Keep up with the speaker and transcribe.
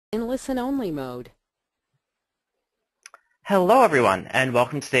in listen-only mode. Hello, everyone, and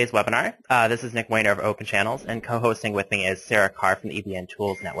welcome to today's webinar. This is Nick Weiner of Open Channels, and co-hosting with me is Sarah Carr from the EBN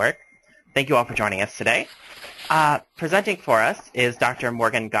Tools Network. Thank you all for joining us today. Presenting for us is Dr.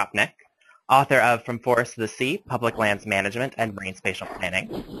 Morgan Gopnik, author of From Forest to the Sea, Public Lands Management and Marine Spatial Planning.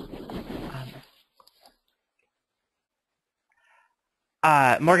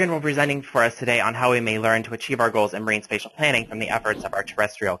 Morgan will be presenting for us today on how we may learn to achieve our goals in marine spatial planning from the efforts of our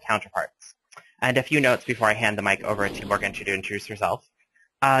terrestrial counterparts. And a few notes before I hand the mic over to Morgan to introduce herself.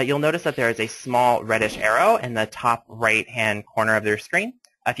 You'll notice that there is a small reddish arrow in the top right-hand corner of your screen.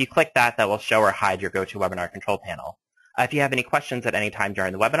 If you click that, that will show or hide your GoToWebinar control panel. If you have any questions at any time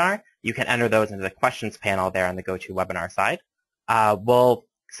during the webinar, you can enter those into the questions panel there on the GoToWebinar side.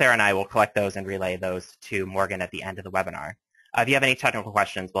 Sarah and I will collect those and relay those to Morgan at the end of the webinar. If you have any technical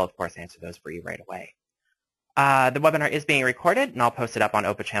questions, we'll of course answer those for you right away. The webinar is being recorded, and I'll post it up on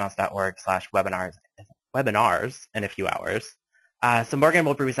openchannels.org/webinars in a few hours. So Morgan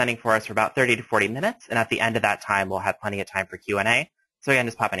will be presenting for us for about 30 to 40 minutes, and at the end of that time, we'll have plenty of time for Q&A. So again,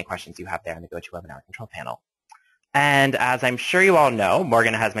 just pop any questions you have there in the GoToWebinar control panel. And as I'm sure you all know,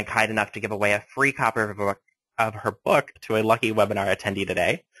 Morgan has been kind enough to give away a free copy of her book to a lucky webinar attendee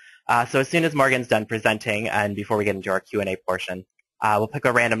today. So as soon as Morgan's done presenting, and before we get into our Q&A portion, we'll pick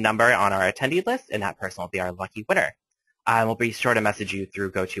a random number on our attendee list, and that person will be our lucky winner. We'll be sure to message you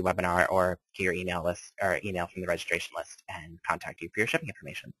through GoToWebinar or get your email list or email from the registration list and contact you for your shipping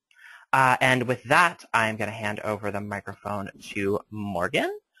information. And with that, I'm going to hand over the microphone to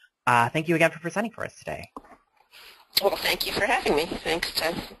Morgan. Thank you again for presenting for us today. Well, thank you for having me. Thanks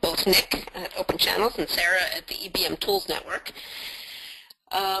to both Nick at Open Channels and Sarah at the EBM Tools Network.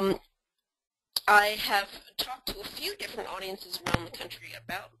 I have talked to a few different audiences around the country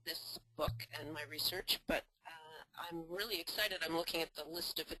about this book and my research, but I'm really excited. I'm looking at the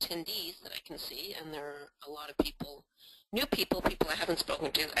list of attendees that I can see, and there are a lot of people, new people, people I haven't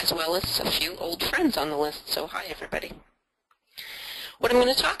spoken to, as well as a few old friends on the list. So hi, everybody. What I'm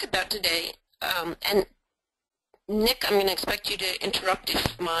going to talk about today, and Nick, I'm going to expect you to interrupt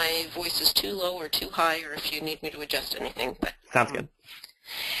if my voice is too low or too high, or if you need me to adjust anything. But Sounds good.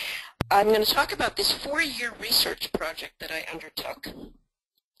 I'm going to talk about this 4-year research project that I undertook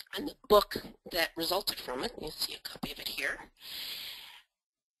and the book that resulted from it. You see a copy of it here.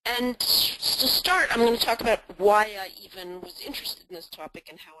 And to start, I'm going to talk about why I even was interested in this topic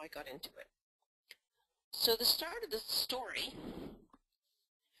and how I got into it. So the start of this story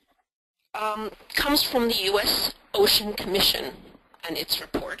comes from the U.S. Ocean Commission and its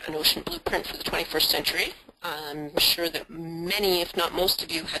report, An Ocean Blueprint for the 21st Century. I'm sure that many, if not most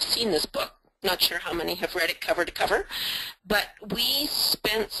of you, have seen this book. Not sure how many have read it cover to cover, but we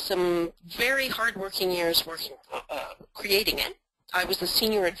spent some very hard-working years creating it. I was the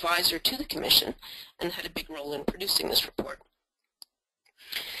senior advisor to the commission and had a big role in producing this report.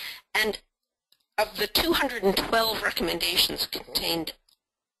 And of the 212 recommendations contained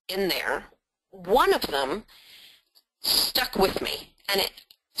in there, one of them stuck with me, and it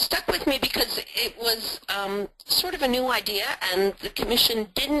stuck with me because it was sort of a new idea, and the commission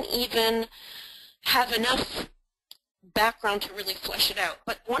didn't even have enough background to really flesh it out.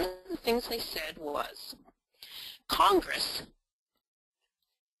 But one of the things they said was, Congress,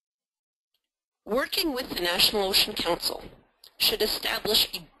 working with the National Ocean Council, should establish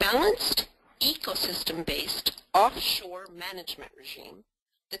a balanced, ecosystem-based offshore management regime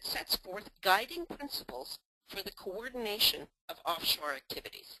that sets forth guiding principles for the coordination of offshore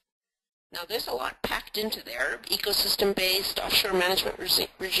activities. Now there's a lot packed into there, ecosystem-based, offshore management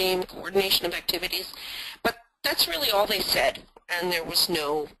regime, coordination of activities, but that's really all they said, and there was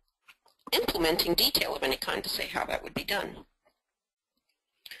no implementing detail of any kind to say how that would be done.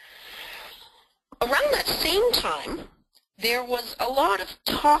 Around that same time, there was a lot of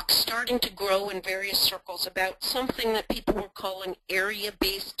talk starting to grow in various circles about something that people were calling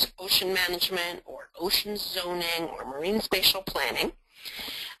area-based ocean management or ocean zoning or marine spatial planning.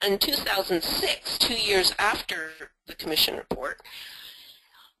 In 2006, 2 years after the commission report,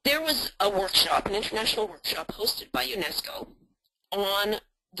 there was a workshop, an international workshop hosted by UNESCO on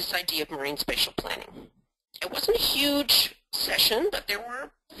this idea of marine spatial planning. It wasn't a huge session, but there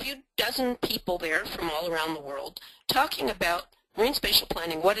were a few dozen people there from all around the world talking about marine spatial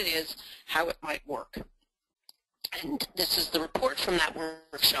planning, what it is, how it might work. And this is the report from that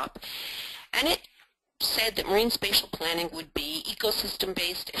workshop. And it said that marine spatial planning would be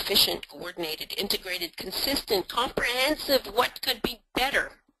ecosystem-based, efficient, coordinated, integrated, consistent, comprehensive, what could be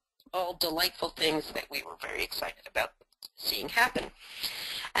better? All delightful things that we were very excited about seeing happen.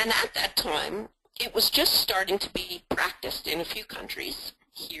 And at that time, it was just starting to be practiced in a few countries.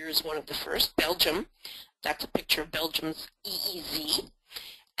 Here's one of the first, Belgium. That's a picture of Belgium's EEZ.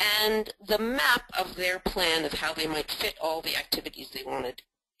 And the map of their plan of how they might fit all the activities they wanted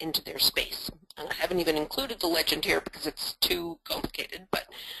into their space. And I haven't even included the legend here because it's too complicated, but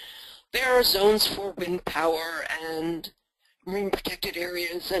there are zones for wind power and marine protected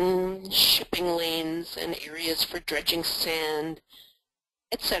areas and shipping lanes and areas for dredging sand,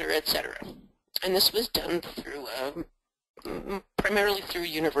 etc., etc. And this was done through primarily through a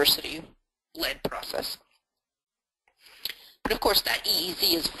university-led process. But of course, that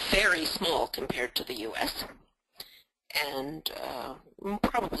EEZ is very small compared to the U.S. and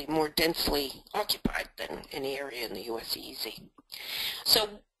probably more densely occupied than any area in the U.S. EEZ.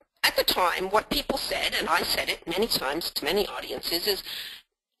 So at the time, what people said, and I said it many times to many audiences, is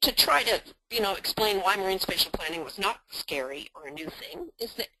to try to, explain why marine spatial planning was not scary or a new thing,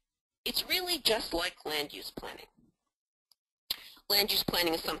 is that it's really just like land use planning. Land use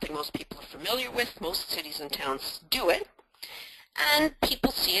planning is something most people are familiar with. Most cities and towns do it. And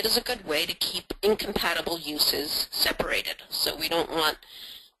people see it as a good way to keep incompatible uses separated. So we don't want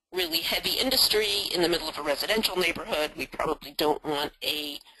really heavy industry in the middle of a residential neighborhood. We probably don't want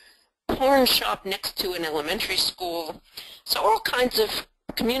a porn shop next to an elementary school. So all kinds of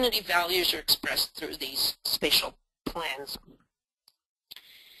community values are expressed through these spatial plans.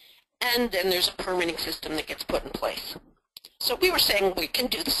 And then there's a permitting system that gets put in place. So we were saying we can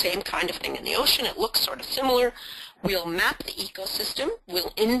do the same kind of thing in the ocean. It looks sort of similar. We'll map the ecosystem.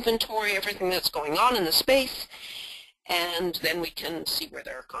 We'll inventory everything that's going on in the space. And then we can see where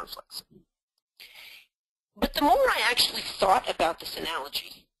there are conflicts. But the more I actually thought about this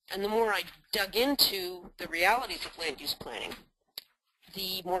analogy, and the more I dug into the realities of land use planning,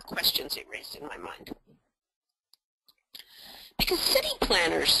 the more questions it raised in my mind. Because city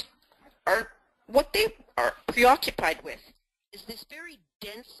planners what they are preoccupied with is this very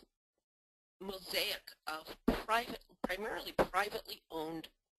dense mosaic of primarily privately owned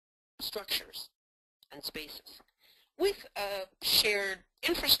structures and spaces with a shared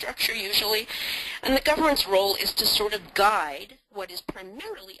infrastructure usually, and the government's role is to sort of guide what is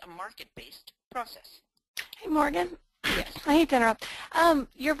primarily a market-based process. Hey, Morgan. Yes. I hate to interrupt.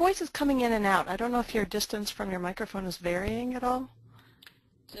 Your voice is coming in and out. I don't know if your distance from your microphone is varying at all.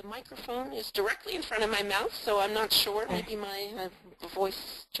 The microphone is directly in front of my mouth, so I'm not sure. Maybe my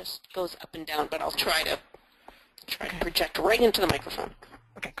voice just goes up and down, but I'll try to project right into the microphone.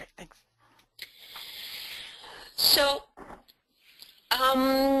 Okay, great. Thanks. So,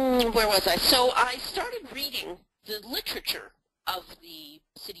 where was I? So I started reading the literature of the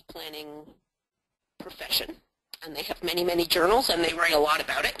city planning profession, and they have many, many journals, and they write a lot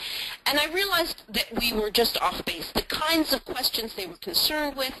about it. And I realized that we were just off base. The kinds of questions they were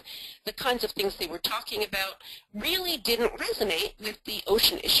concerned with, the kinds of things they were talking about, really didn't resonate with the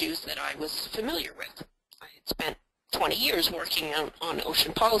ocean issues that I was familiar with. I had spent 20 years working on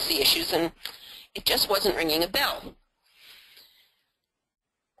ocean policy issues, and it just wasn't ringing a bell.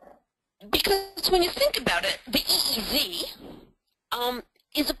 Because when you think about it, the EEZ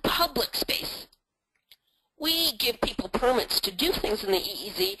is a public space. We give people permits to do things in the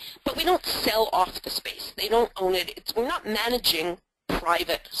EEZ, but we don't sell off the space. They don't own it. We're not managing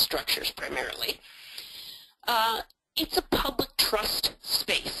private structures primarily. It's a public trust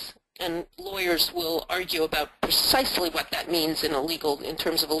space, and lawyers will argue about precisely what that means in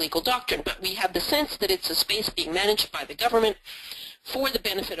terms of a legal doctrine, but we have the sense that it's a space being managed by the government for the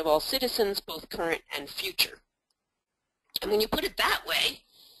benefit of all citizens, both current and future. And when you put it that way,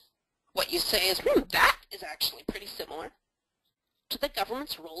 what you say is, that is actually pretty similar to the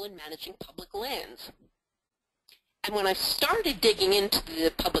government's role in managing public lands. And when I started digging into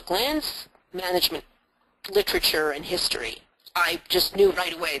the public lands management literature and history, I just knew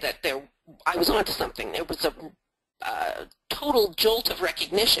right away that I was onto something. There was a total jolt of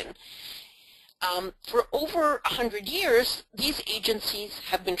recognition. For over 100 years, these agencies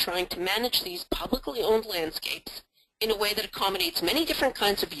have been trying to manage these publicly owned landscapes in a way that accommodates many different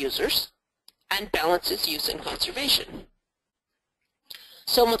kinds of users and balances use and conservation.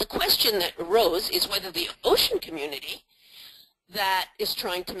 So the question that arose is whether the ocean community that is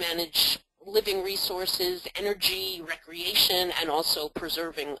trying to manage living resources, energy, recreation, and also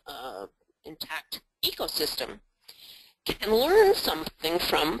preserving intact ecosystem can learn something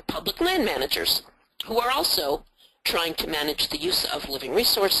from public land managers who are also trying to manage the use of living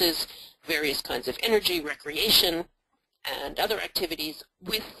resources, various kinds of energy, recreation, and other activities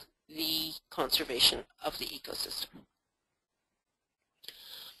with the conservation of the ecosystem.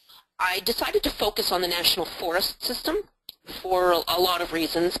 I decided to focus on the national forest system for a lot of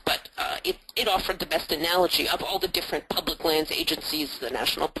reasons, but it offered the best analogy of all the different public lands agencies, the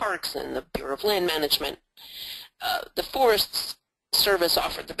national parks and the Bureau of Land Management. The Forests Service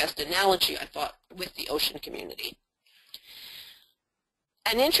offered the best analogy, I thought, with the ocean community.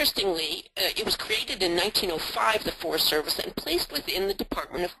 And interestingly, it was created in 1905, the Forest Service, and placed within the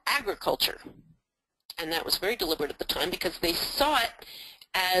Department of Agriculture. And that was very deliberate at the time because they saw it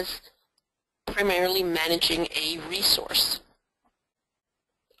as primarily managing a resource,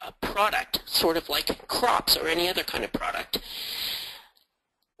 a product, sort of like crops or any other kind of product,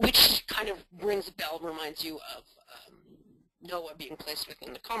 which kind of rings a bell, reminds you of NOAA being placed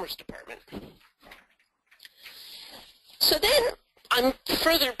within the Commerce Department. So then I'm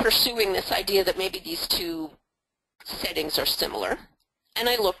further pursuing this idea that maybe these two settings are similar, and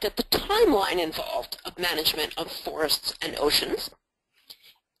I looked at the timeline involved of management of forests and oceans.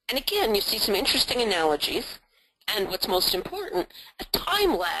 And again, you see some interesting analogies, and what's most important, a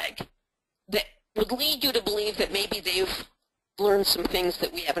time lag that would lead you to believe that maybe they've learned some things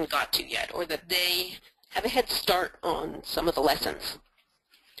that we haven't got to yet, or that they have a head start on some of the lessons.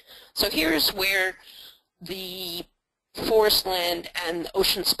 So here's where the forest land and the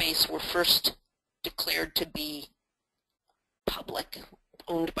ocean space were first declared to be public,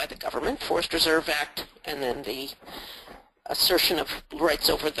 owned by the government, Forest Reserve Act, and then the assertion of rights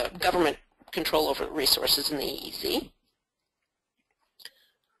over the government control over resources in the EEZ.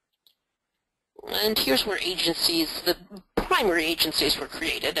 And here's where agencies, the primary agencies, were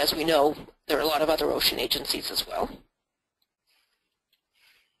created. As we know, there are a lot of other ocean agencies as well.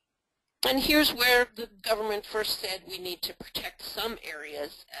 And here's where the government first said we need to protect some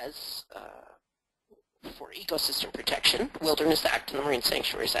areas as for ecosystem protection, Wilderness Act and the Marine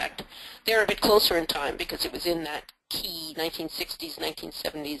Sanctuaries Act. They're a bit closer in time because it was in that key 1960s,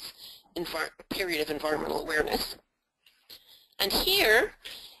 1970s period of environmental awareness. And here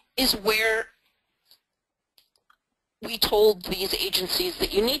is where we told these agencies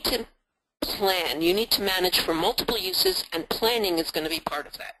that you need to plan, you need to manage for multiple uses, and planning is going to be part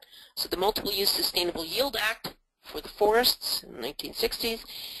of that. So the Multiple Use Sustainable Yield Act for the forests in the 1960s,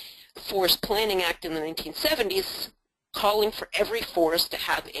 the Forest Planning Act in the 1970s, calling for every forest to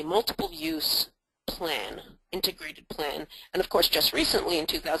have a multiple use plan, integrated plan. And of course, just recently in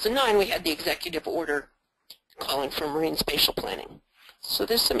 2009, we had the executive order calling for Marine Spatial Planning. So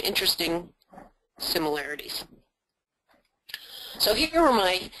there's some interesting similarities. So here are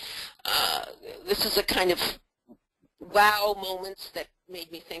my, this is a kind of wow moments that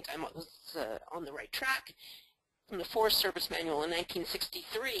made me think I was on the right track. From the Forest Service Manual in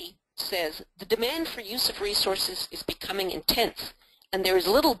 1963 says, the demand for use of resources is becoming intense, and there is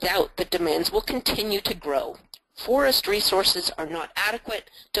little doubt that demands will continue to grow. Forest resources are not adequate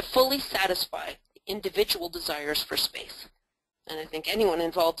to fully satisfy individual desires for space. And I think anyone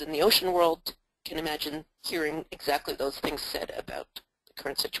involved in the ocean world can imagine hearing exactly those things said about the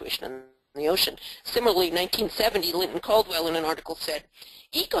current situation in the ocean. Similarly, 1970, Linton Caldwell in an article said,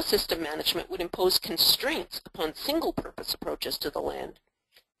 ecosystem management would impose constraints upon single-purpose approaches to the land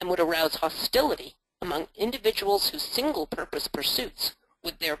and would arouse hostility among individuals whose single-purpose pursuits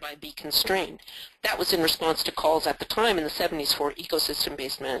would thereby be constrained. That was in response to calls at the time in the 70s for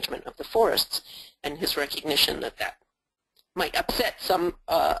ecosystem-based management of the forests and his recognition that that might upset some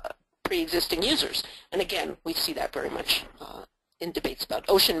pre-existing users. And again, we see that very much in debates about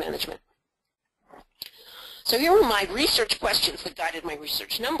ocean management. So here are my research questions that guided my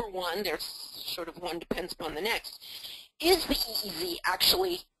research. Number one, there's sort of one depends upon the next. Is the EEZ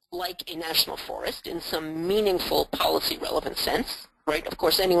actually like a national forest in some meaningful policy relevant sense? Right? Of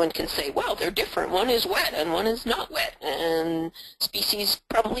course, anyone can say, well, they're different. One is wet and one is not wet. And species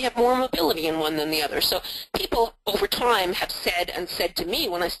probably have more mobility in one than the other. So people over time have said and said to me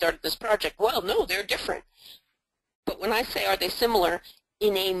when I started this project, well, no, they're different. But when I say, are they similar,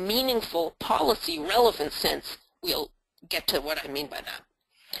 in a meaningful policy relevant sense, we'll get to what I mean by that.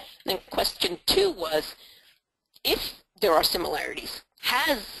 Then question two was, if there are similarities,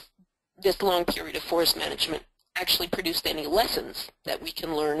 has this long period of forest management actually produced any lessons that we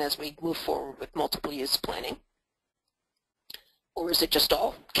can learn as we move forward with multiple use planning? Or is it just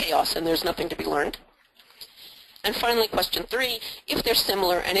all chaos and there's nothing to be learned? And finally, question three, if they're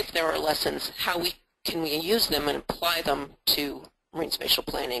similar and if there are lessons, how can we use them and apply them to marine spatial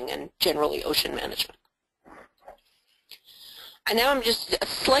planning and generally ocean management? And now I'm just a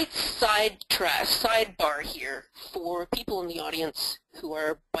slight sidebar here for people in the audience who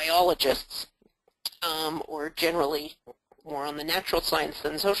are biologists or generally more on the natural science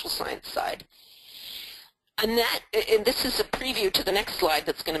than social science side. And this is a preview to the next slide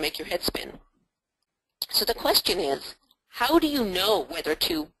that's going to make your head spin. So the question is, how do you know whether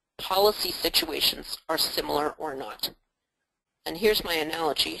two policy situations are similar or not? And here's my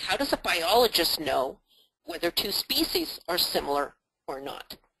analogy. How does a biologist know whether two species are similar or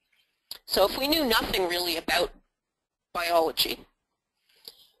not? So if we knew nothing really about biology,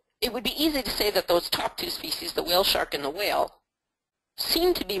 it would be easy to say that those top two species, the whale shark and the whale,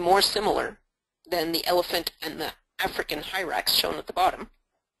 seem to be more similar than the elephant and the African hyrax shown at the bottom.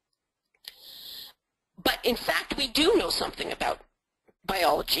 But in fact, we do know something about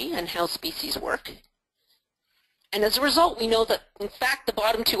biology and how species work. And as a result, we know that, in fact, the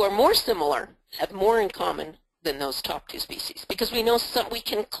bottom two are more similar, have more in common than those top two species, because we know we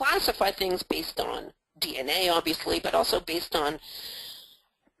can classify things based on DNA, obviously, but also based on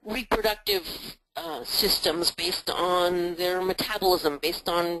reproductive systems, based on their metabolism, based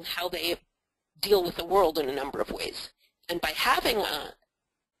on how they deal with the world in a number of ways. And by having a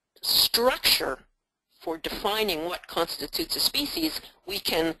structure for defining what constitutes a species, we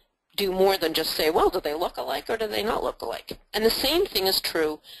can do more than just say, well, do they look alike or do they not look alike? And the same thing is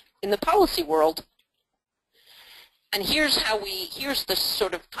true in the policy world. And here's the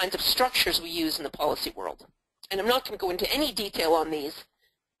sort of kinds of structures we use in the policy world. And I'm not going to go into any detail on these.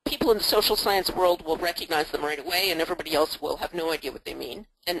 People in the social science world will recognize them right away, and everybody else will have no idea what they mean.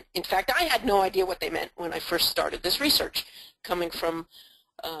 And in fact, I had no idea what they meant when I first started this research. Coming from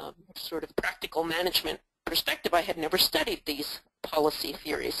sort of practical management perspective, I had never studied these policy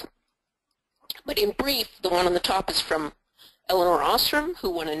theories. But in brief, the one on the top is from Elinor Ostrom, who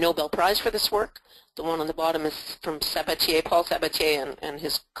won a Nobel Prize for this work. The one on the bottom is from Sabatier, Paul Sabatier, and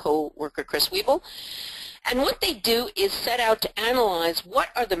his co-worker Chris Weibel. And what they do is set out to analyze what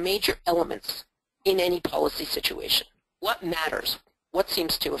are the major elements in any policy situation. What matters? What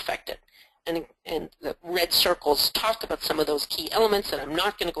seems to affect it? And the red circles talk about some of those key elements, and I'm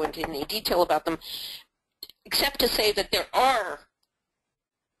not going to go into any detail about them, except to say that there are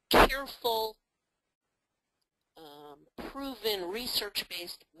careful, proven,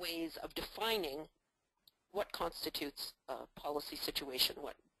 research-based ways of defining what constitutes a policy situation,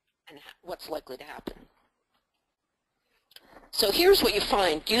 and what's likely to happen. So here's what you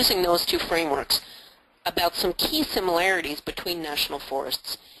find using those two frameworks about some key similarities between national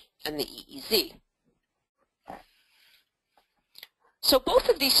forests and the EEZ. So both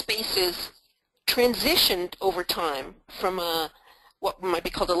of these spaces transitioned over time from what might be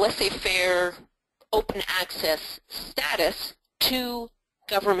called a laissez-faire, open access status to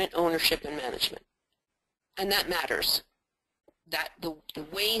government ownership and management. And that matters. That the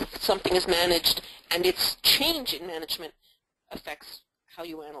way something is managed and its change in management affects how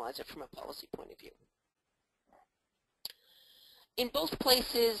you analyze it from a policy point of view. In both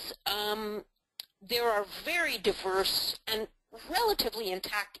places, there are very diverse and relatively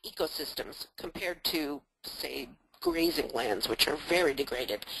intact ecosystems compared to, say, grazing lands, which are very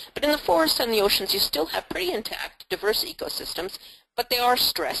degraded. But in the forests and the oceans, you still have pretty intact, diverse ecosystems, but they are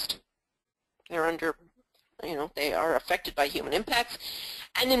stressed. They're under, they are affected by human impacts,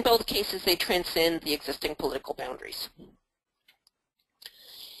 and in both cases, they transcend the existing political boundaries.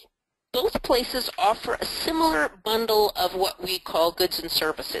 Both places offer a similar bundle of what we call goods and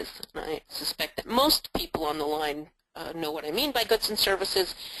services. And I suspect that most people on the line know what I mean by goods and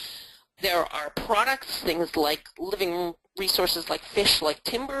services. There are products, things like living resources like fish, like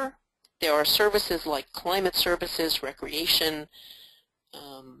timber. There are services like climate services, recreation,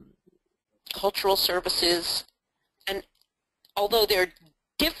 cultural services. And although they're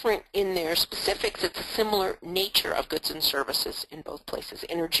different in their specifics, it's a similar nature of goods and services in both places.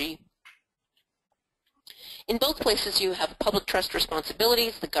 Energy. In both places, you have public trust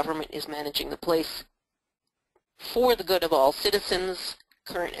responsibilities. The government is managing the place for the good of all citizens,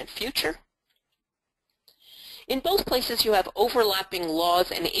 current and future. In both places, you have overlapping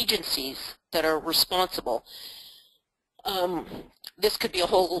laws and agencies that are responsible. This could be a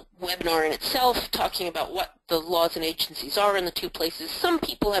whole webinar in itself, talking about what the laws and agencies are in the two places. Some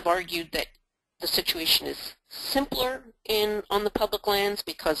people have argued that the situation is simpler on the public lands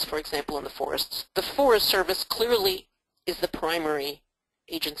because, for example, in the forests, the Forest Service clearly is the primary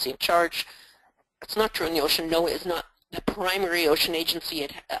agency in charge. It's not true in the ocean. NOAA is not the primary ocean agency.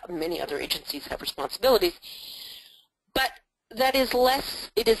 Many other agencies have responsibilities. But it is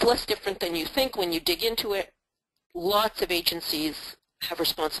less different than you think when you dig into it. Lots of agencies have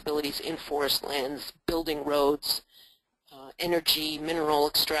responsibilities in forest lands, building roads, energy, mineral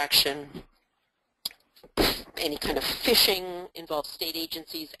extraction, any kind of fishing involves state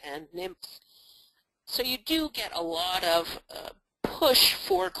agencies and NIMPs. So you do get a lot of push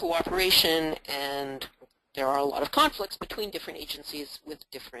for cooperation, and there are a lot of conflicts between different agencies with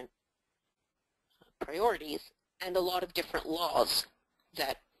different priorities. and a lot of different laws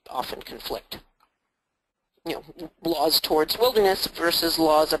that often conflict. You know, laws towards wilderness versus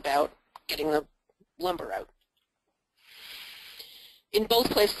laws about getting the lumber out. In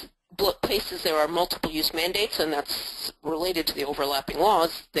both places there are multiple use mandates, and that's related to the overlapping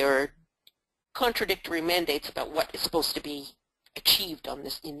laws. There are contradictory mandates about what is supposed to be achieved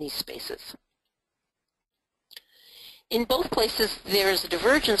in these spaces. In both places there is a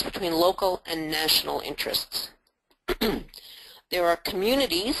divergence between local and national interests. There are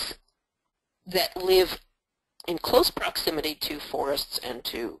communities that live in close proximity to forests and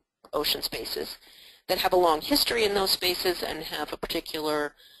to ocean spaces that have a long history in those spaces and have a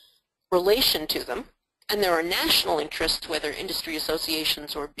particular relation to them. And there are national interests, whether industry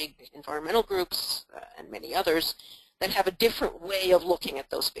associations or big environmental groups and many others, that have a different way of looking at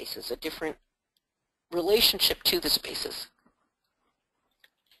those spaces, a different relationship to the spaces.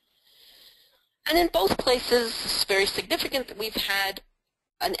 And in both places, it's very significant that we've had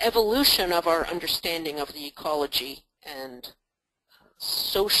an evolution of our understanding of the ecology and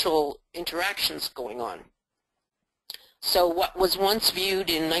social interactions going on. So what was once viewed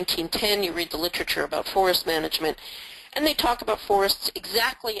in 1910, you read the literature about forest management, and they talk about forests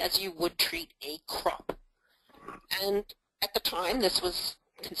exactly as you would treat a crop. And at the time, this was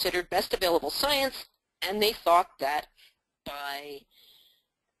considered best available science, and they thought that by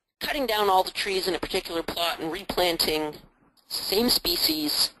cutting down all the trees in a particular plot and replanting same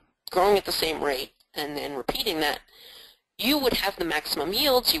species, growing at the same rate, and then repeating that, you would have the maximum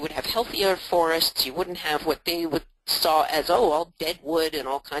yields, you would have healthier forests, you wouldn't have what they would saw as, oh, all dead wood and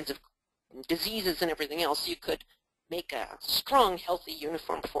all kinds of diseases and everything else. You could make a strong, healthy,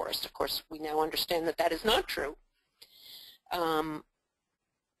 uniform forest. Of course, we now understand that that is not true. And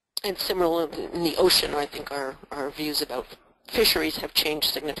similarly, in the ocean, I think our views about fisheries have changed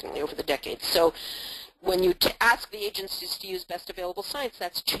significantly over the decades. So when you ask the agencies to use best available science,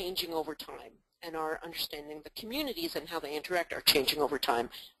 that's changing over time. And our understanding of the communities and how they interact are changing over time,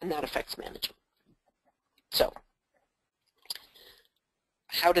 and that affects management. So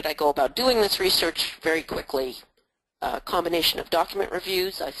how did I go about doing this research? Very quickly, a combination of document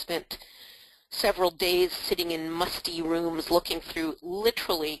reviews. I spent several days sitting in musty rooms looking through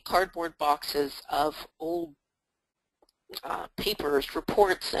literally cardboard boxes of old papers,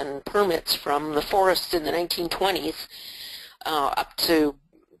 reports, and permits from the forests in the 1920s up to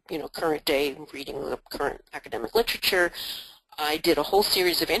current day, reading the current academic literature. I did a whole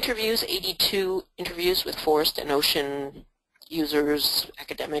series of interviews, 82 interviews with forest and ocean users,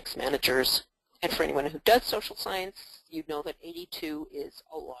 academics, managers, and for anyone who does social science, you know that 82 is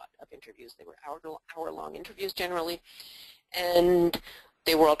a lot of interviews. They were hour-long interviews generally, and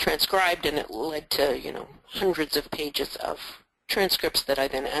they were all transcribed, and it led to hundreds of pages of transcripts that I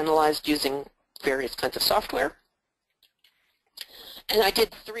then analyzed using various kinds of software. And I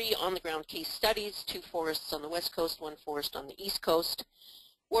did 3 on-the-ground case studies, 2 forests on the west coast, 1 forest on the east coast,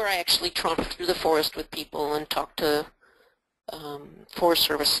 where I actually tromped through the forest with people and talked to Forest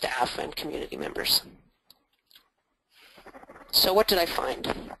Service staff and community members. So what did I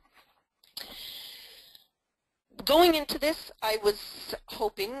find? Going into this, I was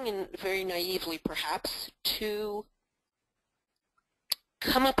hoping, and very naively perhaps, to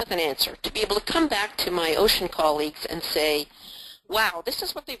come up with an answer, to be able to come back to my ocean colleagues and say, wow, this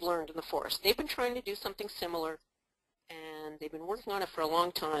is what they've learned in the forest. They've been trying to do something similar, and they've been working on it for a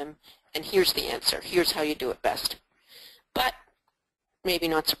long time, and here's the answer. Here's how you do it best. But, maybe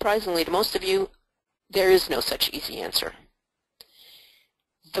not surprisingly to most of you, there is no such easy answer.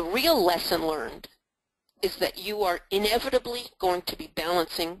 The real lesson learned is that you are inevitably going to be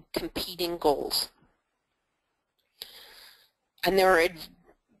balancing competing goals. And there are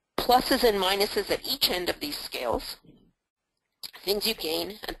pluses and minuses at each end of these scales, things you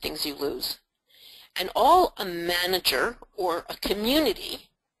gain and things you lose. And all a manager or a community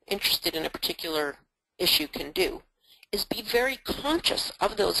interested in a particular issue can do is be very conscious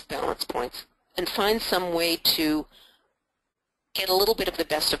of those balance points and find some way to get a little bit of the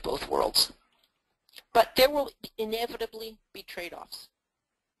best of both worlds. But there will inevitably be trade-offs.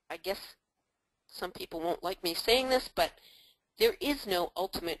 I guess some people won't like me saying this, but there is no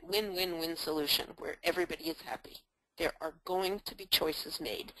ultimate win-win-win solution where everybody is happy. There are going to be choices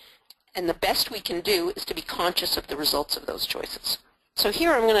made. And the best we can do is to be conscious of the results of those choices. So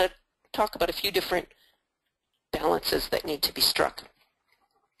here I'm going to talk about a few different balances that need to be struck.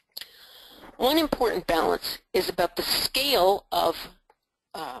 One important balance is about the scale of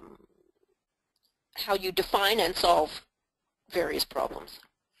how you define and solve various problems.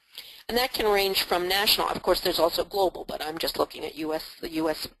 And that can range from national, of course there's also global, but I'm just looking at the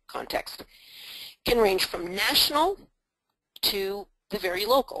U.S. context. can range from national to the very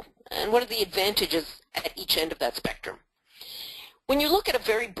local. And what are the advantages at each end of that spectrum? When you look at a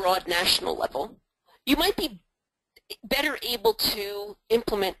very broad national level, you might be better able to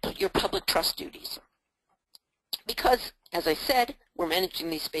implement your public trust duties. Because, as I said, we're managing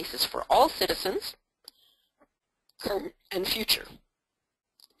these spaces for all citizens, current and future.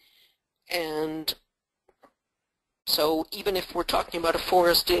 And so even if we're talking about a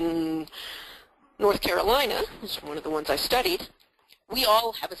forest in North Carolina, which is one of the ones I studied, we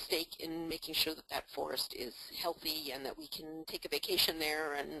all have a stake in making sure that that forest is healthy and that we can take a vacation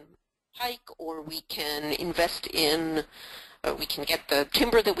there and hike, or we can invest in, we can get the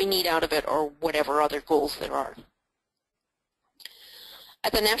timber that we need out of it, or whatever other goals there are.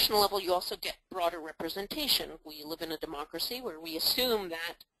 At the national level, you also get broader representation. We live in a democracy where we assume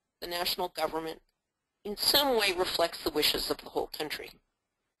that the national government in some way reflects the wishes of the whole country.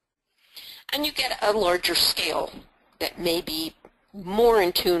 And you get a larger scale that may be more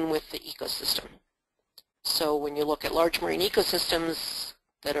in tune with the ecosystem. So when you look at large marine ecosystems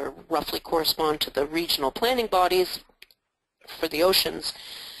that are roughly correspond to the regional planning bodies for the oceans,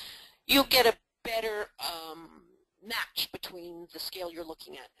 you get a better match between the scale you're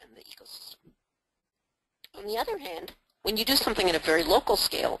looking at and the ecosystem. On the other hand, when you do something at a very local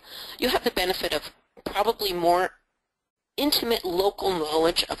scale, you have the benefit of probably more intimate local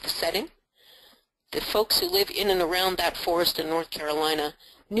knowledge of the setting. The folks who live in and around that forest in North Carolina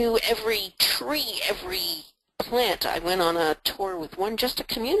knew every tree, every plant. I went on a tour with one, just a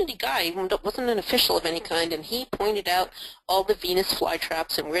community guy, he wasn't an official of any kind, and he pointed out all the Venus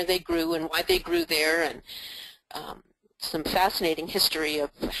flytraps and where they grew and why they grew there, and some fascinating history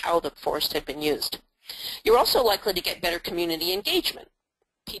of how the forest had been used. You're also likely to get better community engagement.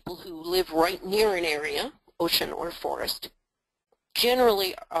 People who live right near an area, ocean or forest,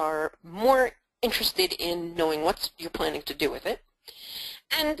 generally are more interested in knowing what you're planning to do with it.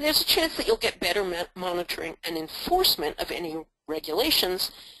 And there's a chance that you'll get better monitoring and enforcement of any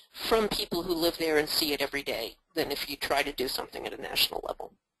regulations from people who live there and see it every day than if you try to do something at a national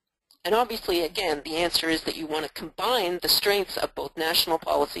level. And obviously, again, the answer is that you want to combine the strengths of both national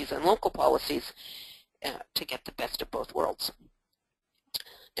policies and local policies to get the best of both worlds.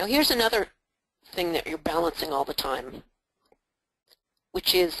 Now here's another thing that you're balancing all the time,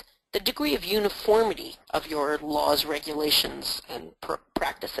 which is the degree of uniformity of your laws, regulations, and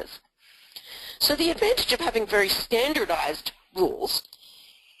practices. So the advantage of having very standardized rules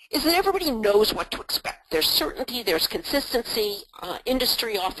is that everybody knows what to expect. There's certainty, there's consistency.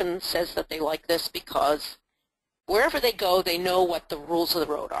 Industry often says that they like this because wherever they go, they know what the rules of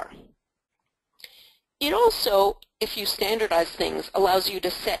the road are. It also, if you standardize things, allows you to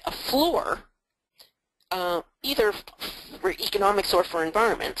set a floor either for economics or for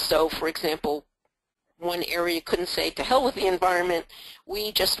environment. So, for example, one area couldn't say, to hell with the environment,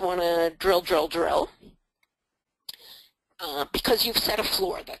 we just want to drill, drill, drill, because you've set a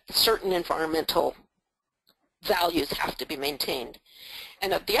floor that certain environmental values have to be maintained.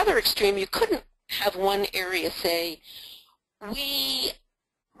 And at the other extreme, you couldn't have one area say, we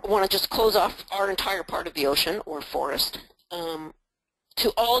want to just close off our entire part of the ocean or forest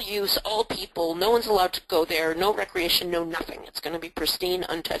to all use, all people. No one's allowed to go there, no recreation, no nothing. It's going to be pristine,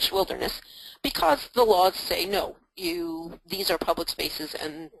 untouched wilderness because the laws say, no, these are public spaces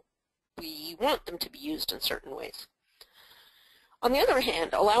and we want them to be used in certain ways. On the other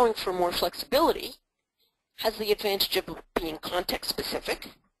hand, allowing for more flexibility has the advantage of being context-specific.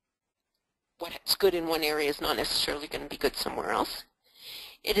 What's good in one area is not necessarily going to be good somewhere else.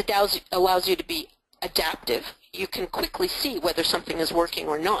 It allows you to be adaptive. You can quickly see whether something is working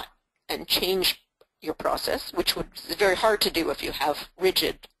or not and change your process, which is very hard to do if you have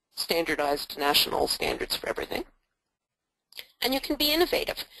rigid, standardized national standards for everything. And you can be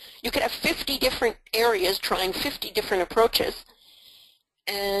innovative. You could have 50 different areas trying 50 different approaches,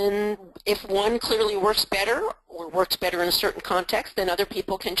 and if one clearly works better or works better in a certain context, then other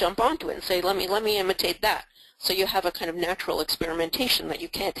people can jump onto it and say, let me imitate that. So you have a kind of natural experimentation that you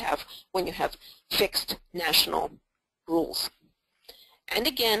can't have when you have fixed national rules. And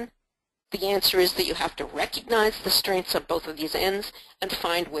again, the answer is that you have to recognize the strengths of both of these ends and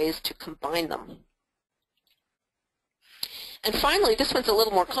find ways to combine them. And finally, this one's a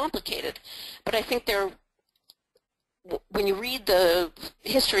little more complicated, but I think when you read the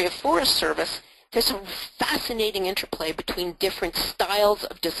history of Forest Service, there's a fascinating interplay between different styles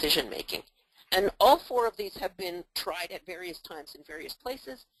of decision making. And all four of these have been tried at various times in various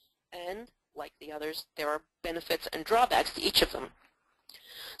places, and like the others, there are benefits and drawbacks to each of them.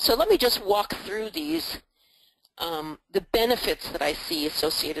 So let me just walk through these the benefits that I see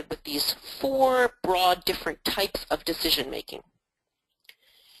associated with these four broad different types of decision making.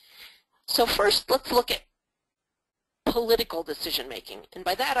 So first, let's look at political decision making, and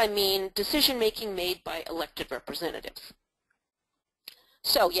by that I mean decision making made by elected representatives.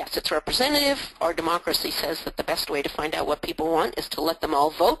 So yes, it's representative. Our democracy says that the best way to find out what people want is to let them all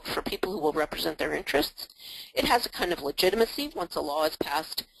vote for people who will represent their interests. It has a kind of legitimacy. Once a law is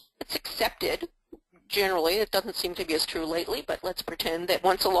passed, it's accepted. Generally, it doesn't seem to be as true lately, but let's pretend that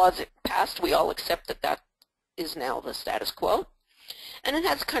once a law is passed, we all accept that that is now the status quo. And it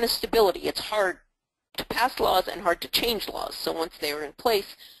has kind of stability. It's hard to pass laws and hard to change laws. So once they are in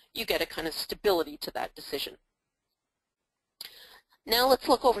place, you get a kind of stability to that decision. Now let's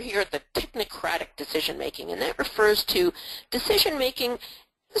look over here at the technocratic decision-making, and that refers to decision-making.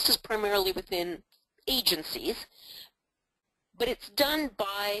 This is primarily within agencies, but it's done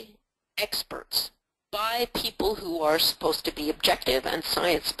by experts, by people who are supposed to be objective and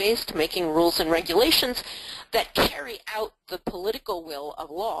science-based, making rules and regulations that carry out the political will of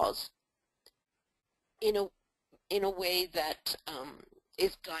laws in a way that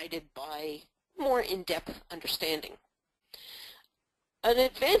is guided by more in-depth understanding. An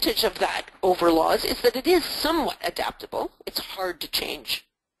advantage of that over laws is that it is somewhat adaptable. It's hard to change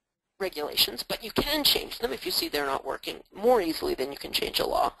regulations, but you can change them if you see they're not working more easily than you can change a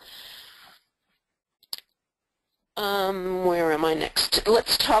law. Where am I next?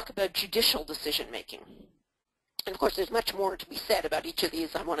 Let's talk about judicial decision-making. And of course, there's much more to be said about each of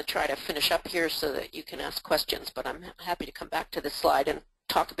these. I want to try to finish up here so that you can ask questions, but I'm happy to come back to this slide and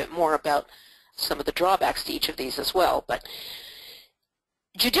talk a bit more about some of the drawbacks to each of these as well. But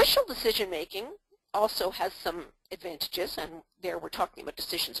judicial decision-making also has some advantages, and there we're talking about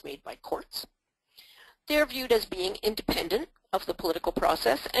decisions made by courts. They're viewed as being independent of the political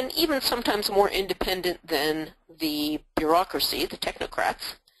process, and even sometimes more independent than the bureaucracy, the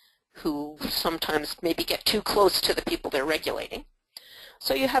technocrats, who sometimes maybe get too close to the people they're regulating.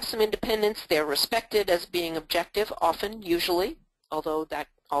 So you have some independence. They're respected as being objective, often, usually, although that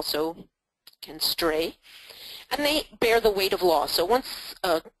also can stray. And they bear the weight of law. So once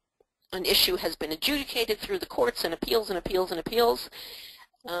an issue has been adjudicated through the courts and appeals and appeals and appeals,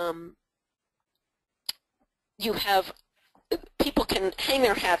 you have people can hang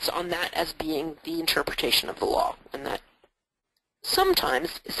their hats on that as being the interpretation of the law, and that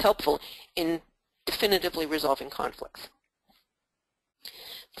sometimes is helpful in definitively resolving conflicts.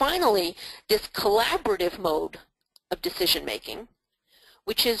 Finally, this collaborative mode of decision-making,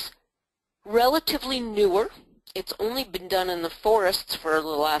 which is relatively newer. It's only been done in the forests for the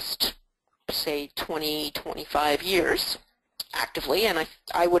last, say, 20, 25 years actively, and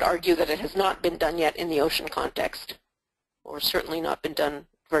I would argue that it has not been done yet in the ocean context, or certainly not been done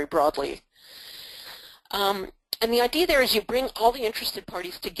very broadly. And the idea there is you bring all the interested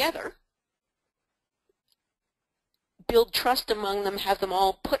parties together, build trust among them, have them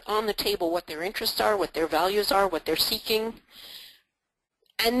all put on the table what their interests are, what their values are, what they're seeking,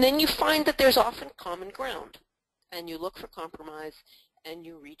 and then you find that there's often common ground, and you look for compromise, and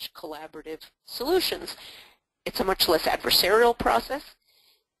you reach collaborative solutions. It's a much less adversarial process.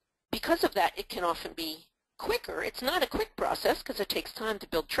 Because of that, it can often be quicker. It's not a quick process because it takes time to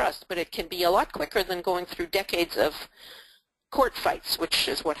build trust, but it can be a lot quicker than going through decades of court fights, which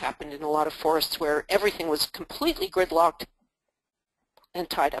is what happened in a lot of forests where everything was completely gridlocked and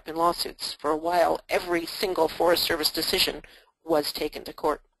tied up in lawsuits. For a while, every single Forest Service decision was taken to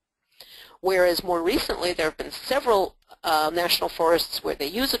court. Whereas more recently, there have been several national forests where they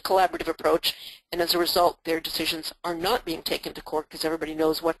use a collaborative approach, and as a result, their decisions are not being taken to court because everybody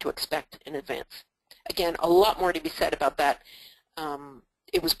knows what to expect in advance. Again, a lot more to be said about that.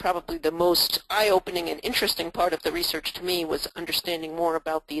 It was probably the most eye-opening and interesting part of the research to me was understanding more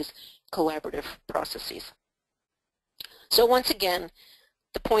about these collaborative processes. So once again,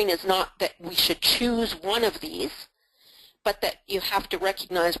 the point is not that we should choose one of these, but that you have to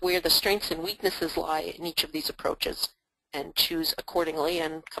recognize where the strengths and weaknesses lie in each of these approaches and choose accordingly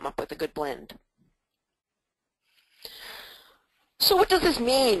and come up with a good blend. So what does this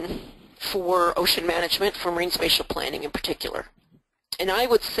mean for ocean management, for marine spatial planning in particular? And I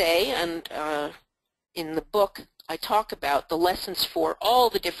would say, and in the book, I talk about the lessons for all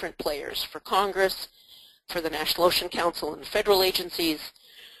the different players, for Congress, for the National Ocean Council and federal agencies,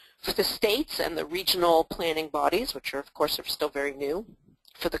 for the states and the regional planning bodies, which are, of course, are still very new,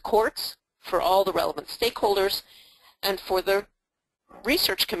 for the courts, for all the relevant stakeholders, and for the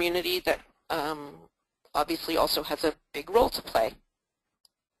research community that obviously also has a big role to play.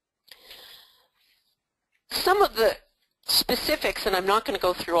 Some of the specifics, and I'm not going to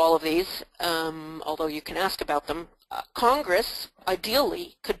go through all of these, although you can ask about them. Congress,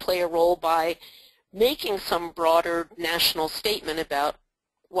 ideally, could play a role by making some broader national statement about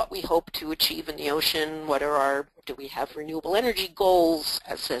what we hope to achieve in the ocean, do we have renewable energy goals,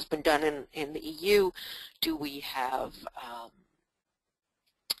 as has been done in the EU? Do we have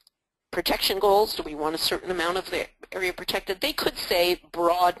protection goals? Do we want a certain amount of the area protected? They could say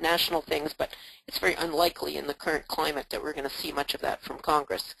broad national things, but it's very unlikely in the current climate that we're going to see much of that from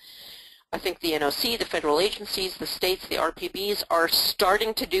Congress. I think the NOC, the federal agencies, the states, the RPBs are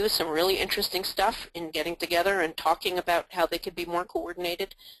starting to do some really interesting stuff in getting together and talking about how they could be more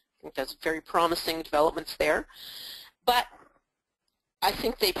coordinated. I think that's very promising developments there. But I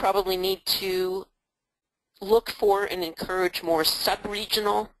think they probably need to look for and encourage more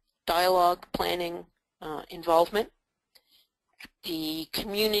sub-regional dialogue, planning, involvement. The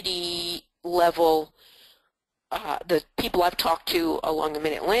community level, the people I've talked to along the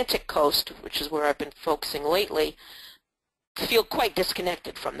mid-Atlantic coast, which is where I've been focusing lately, feel quite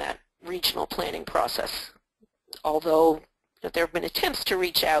disconnected from that regional planning process. Although there have been attempts to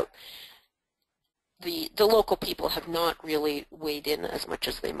reach out, the local people have not really weighed in as much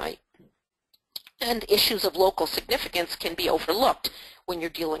as they might. And issues of local significance can be overlooked when you're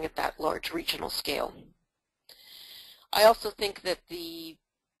dealing at that large regional scale. I also think that the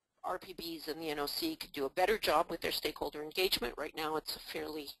RPBs and the NOC could do a better job with their stakeholder engagement. Right now it's a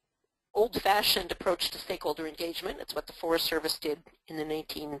fairly old-fashioned approach to stakeholder engagement. It's what the Forest Service did in the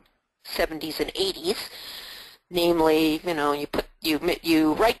 1970s and 80s. Namely,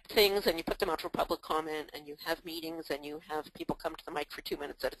 you write things and you put them out for public comment and you have meetings and you have people come to the mic for 2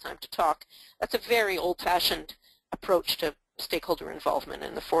 minutes at a time to talk. That's a very old-fashioned approach to stakeholder involvement,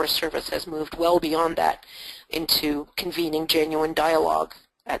 and the Forest Service has moved well beyond that into convening genuine dialogue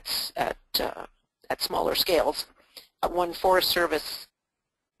at smaller scales. One Forest Service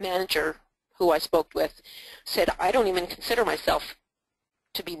manager who I spoke with said, I don't even consider myself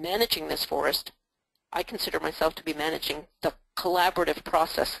to be managing this forest. I consider myself to be managing the collaborative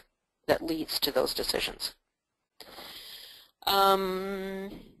process that leads to those decisions.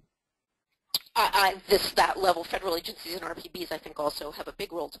 That level, federal agencies and RPBs, I think, also have a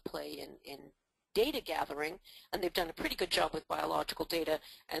big role to play in data gathering, and they've done a pretty good job with biological data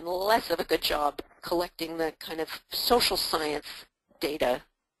and less of a good job collecting the kind of social science data,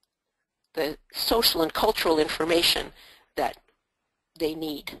 the social and cultural information that they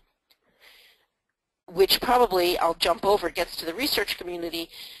need, which probably, I'll jump over, gets to the research community.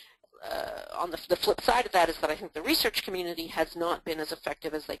 On the flip side of that is that I think the research community has not been as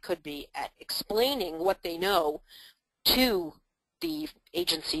effective as they could be at explaining what they know to the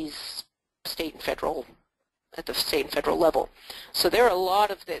agencies, state and federal, at the state and federal level. So there are a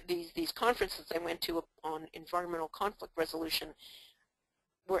lot of these conferences I went to on environmental conflict resolution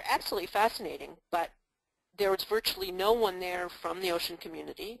were absolutely fascinating, but there was virtually no one there from the ocean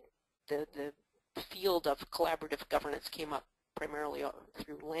community. The field of collaborative governance came up primarily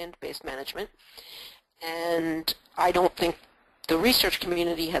through land-based management, and I don't think the research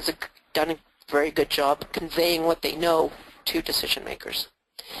community has done a very good job conveying what they know to decision makers.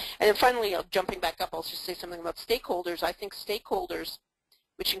 And then finally, jumping back up, I'll just say something about stakeholders. I think stakeholders,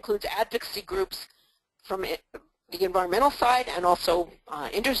 which includes advocacy groups from the environmental side and also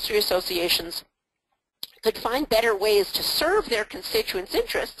industry associations, could find better ways to serve their constituents'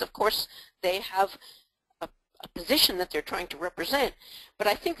 interests. Of course, they have a position that they're trying to represent, but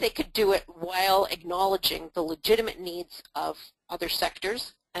I think they could do it while acknowledging the legitimate needs of other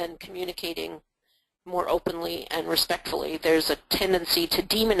sectors and communicating more openly and respectfully. There's a tendency to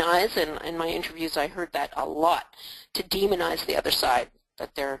demonize, and in my interviews I heard that a lot, to demonize the other side,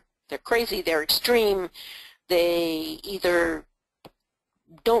 that they're crazy, they're extreme, they either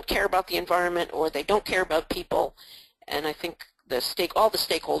don't care about the environment or they don't care about people, and I think all the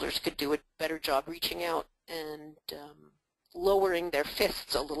stakeholders could do a better job reaching out and lowering their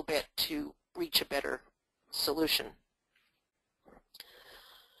fists a little bit to reach a better solution.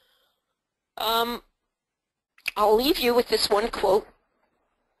 I'll leave you with this one quote,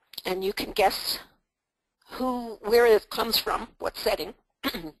 and you can guess where it comes from, what setting.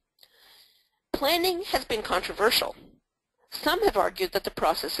 Planning has been controversial. Some have argued that the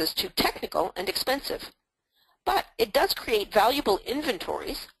process is too technical and expensive, but it does create valuable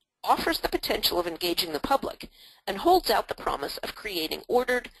inventories, offers the potential of engaging the public, and holds out the promise of creating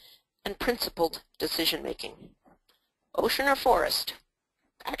ordered and principled decision-making. Ocean or forest?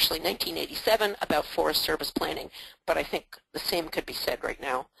 Actually, 1987 about Forest Service planning, but I think the same could be said right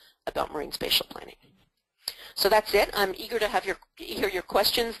now about marine spatial planning. So that's it. I'm eager to hear your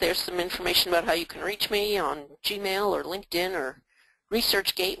questions. There's some information about how you can reach me on Gmail or LinkedIn or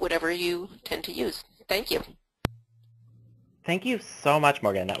ResearchGate, whatever you tend to use. Thank you. Thank you so much,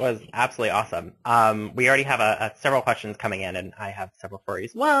 Morgan. That was absolutely awesome. We already have several questions coming in, and I have several for you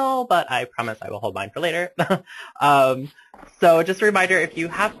as well, but I promise I will hold mine for later. So just a reminder, if you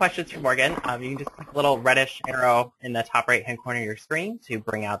have questions for Morgan, you can just click the little reddish arrow in the top right-hand corner of your screen to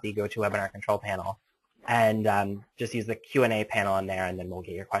bring out the GoToWebinar control panel. And just use the Q&A panel in there, and then we'll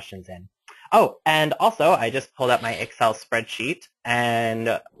get your questions in. Oh, and also, I just pulled up my Excel spreadsheet,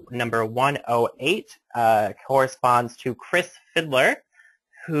 and number 108 corresponds to Chris Fiddler,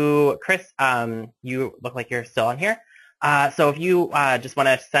 who, Chris, you look like you're still on here. So if you just want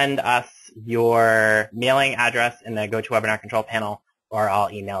to send us your mailing address in the GoToWebinar control panel, or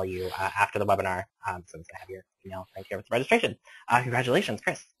I'll email you after the webinar, since I have your email right here with the registration. Congratulations,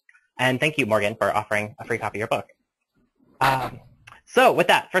 Chris. And thank you, Morgan, for offering a free copy of your book. So with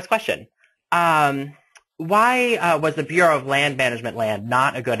that, first question. Why was the Bureau of Land Management land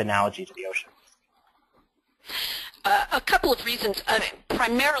not a good analogy to the ocean? A couple of reasons.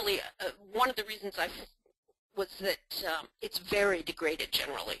 Primarily, one of the reasons was that it's very degraded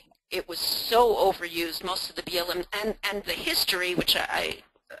generally. It was so overused, most of the BLM, and the history, which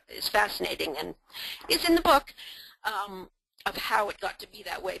is fascinating and is in the book, of how it got to be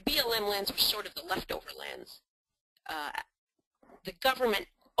that way. BLM lands were sort of the leftover lands. The government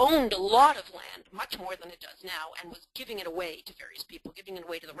owned a lot of land, much more than it does now, and was giving it away to various people, giving it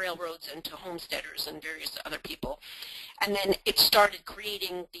away to the railroads and to homesteaders and various other people. And then it started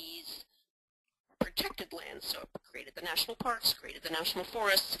creating these protected lands, so it created the national parks, created the national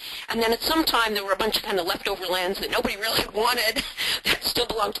forests, and then at some time there were a bunch of kind of leftover lands that nobody really wanted that still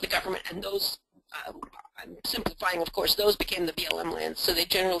belonged to the government, and those, I'm simplifying of course, those became the BLM lands, so they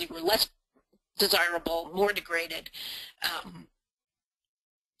generally were less desirable, more degraded,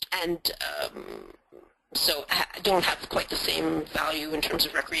 so don't have quite the same value in terms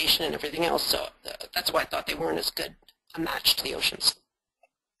of recreation and everything else, so that's why I thought they weren't as good a match to the oceans.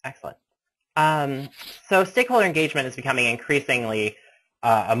 Excellent. So stakeholder engagement is becoming increasingly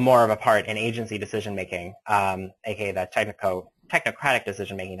more of a part in agency decision-making, aka the technocratic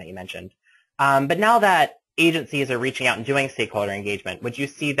decision-making that you mentioned. But now that agencies are reaching out and doing stakeholder engagement, would you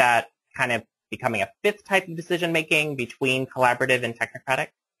see that kind of becoming a fifth type of decision-making between collaborative and technocratic?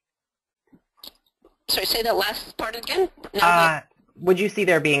 Sorry, say that last part again? Would you see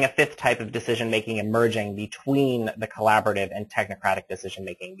there being a fifth type of decision-making emerging between the collaborative and technocratic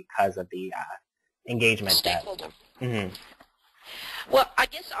decision-making because of the engagement? Stakeholder. Mm-hmm. Well, I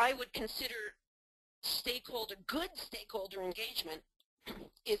guess I would consider good stakeholder engagement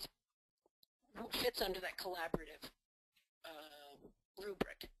fits under that collaborative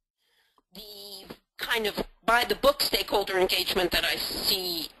rubric. The kind of by-the-book stakeholder engagement that I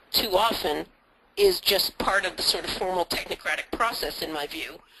see too often is just part of the sort of formal technocratic process, in my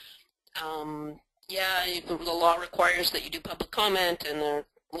view. Yeah, the law requires that you do public comment, and the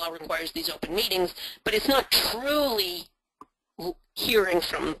law requires these open meetings, but it's not truly hearing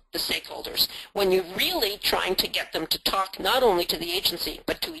from the stakeholders. When you're really trying to get them to talk not only to the agency,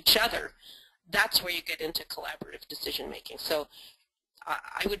 but to each other, that's where you get into collaborative decision-making. So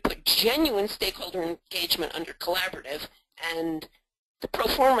I would put genuine stakeholder engagement under collaborative, and the pro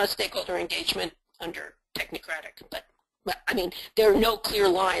forma stakeholder engagement under technocratic. But I mean, there are no clear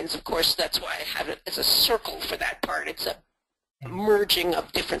lines, of course. That's why I have it as a circle for that part. It's a merging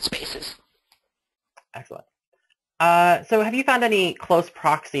of different spaces. Excellent. So have you found any close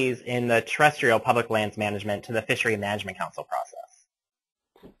proxies in the terrestrial public lands management to the Fishery Management Council process?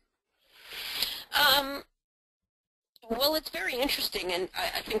 Well, it's very interesting, and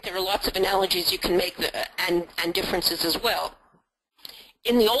I think there are lots of analogies you can make and differences as well.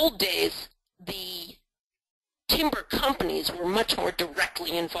 In the old days, the timber companies were much more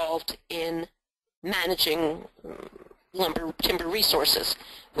directly involved in managing timber resources,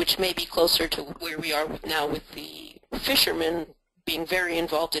 which may be closer to where we are now with the fishermen being very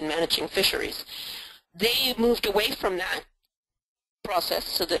involved in managing fisheries. They moved away from that process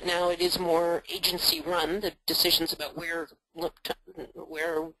so that now it is more agency-run, the decisions about where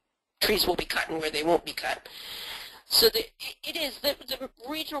trees will be cut and where they won't be cut. So the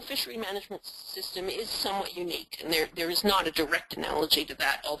regional fishery management system is somewhat unique, and there is not a direct analogy to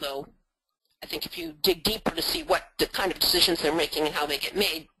that, although I think if you dig deeper to see what the kind of decisions they're making and how they get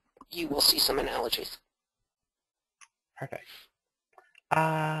made, you will see some analogies. Perfect.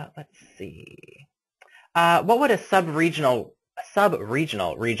 Let's see. What would a sub-regional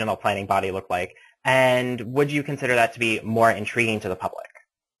regional planning body look like, and would you consider that to be more intriguing to the public?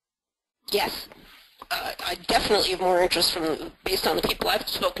 Yes. I definitely have more interest based on the people I've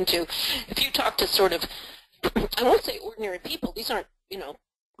spoken to. If you talk to sort of, I won't say ordinary people, these aren't,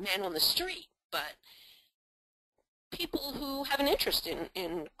 men on the street, but people who have an interest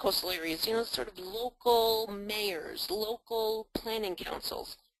in coastal areas, sort of local mayors, local planning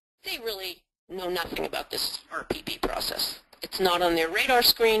councils, they really know nothing about this RPP process. It's not on their radar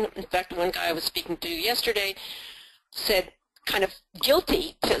screen. In fact, one guy I was speaking to yesterday said, kind of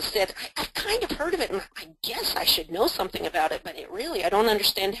guilty, said, I've kind of heard of it, and I guess I should know something about it, but I don't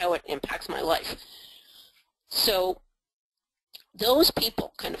understand how it impacts my life. So those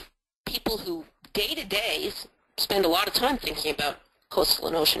people, kind of people who day to day spend a lot of time thinking about coastal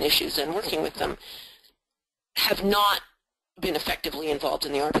and ocean issues and working with them, have not been effectively involved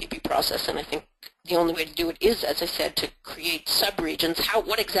in the RPP process. And I think the only way to do it is, as I said, to create subregions.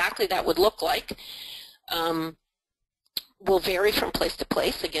 What exactly that would look like will vary from place to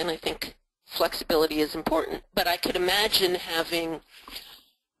place. Again, I think flexibility is important, but I could imagine having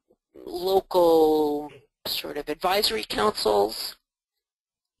local sort of advisory councils,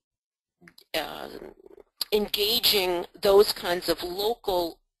 engaging those kinds of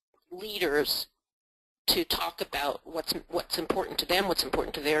local leaders to talk about what's important to them, what's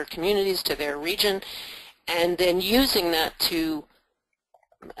important to their communities, to their region, and then using that to,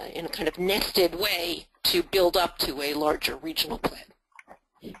 in a kind of nested way, to build up to a larger regional plan.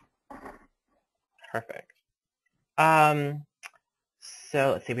 Perfect.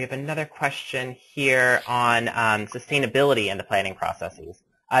 So let's see, we have another question here on sustainability in the planning processes.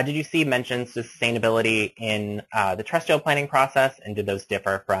 Did you see mentions to sustainability in the terrestrial planning process, and did those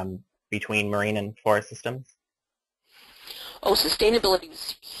differ between marine and forest systems? Oh, sustainability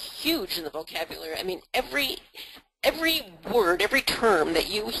is huge in the vocabulary. I mean, every word, every term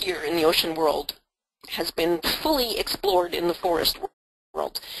that you hear in the ocean world has been fully explored in the forest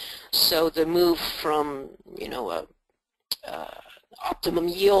world. So the move from, optimum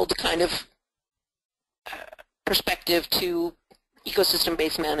yield kind of perspective to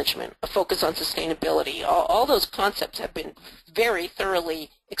ecosystem-based management, a focus on sustainability, all those concepts have been very thoroughly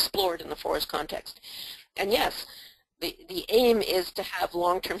explored in the forest context. And yes, the aim is to have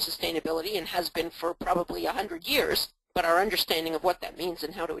long-term sustainability, and has been for probably 100 years, but our understanding of what that means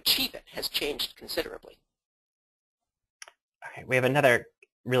and how to achieve it has changed considerably. Okay, we have another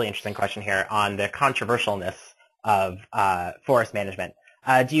really interesting question here on the controversialness of forest management.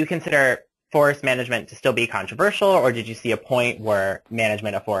 Do you consider forest management to still be controversial, or did you see a point where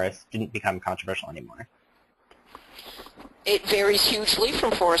management of forests didn't become controversial anymore? It varies hugely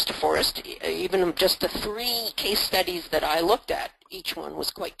from forest to forest. Even just the 3 case studies that I looked at, each one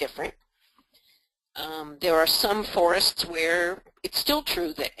was quite different. There are some forests where it's still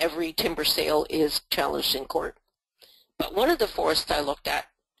true that every timber sale is challenged in court. But one of the forests I looked at,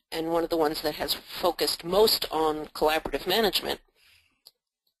 and one of the ones that has focused most on collaborative management,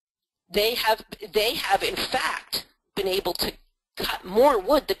 they have in fact been able to cut more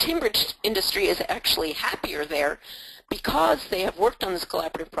wood. The timber industry is actually happier there because they have worked on this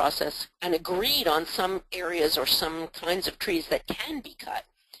collaborative process and agreed on some areas or some kinds of trees that can be cut.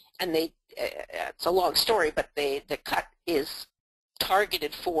 And it's a long story, but the cut is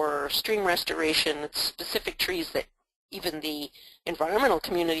targeted for stream restoration. It's specific trees that even the environmental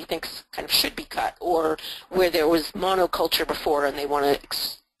community thinks kind of should be cut, or where there was monoculture before and they want to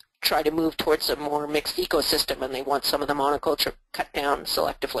try to move towards a more mixed ecosystem, and they want some of the monoculture cut down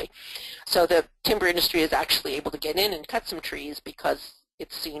selectively. So the timber industry is actually able to get in and cut some trees because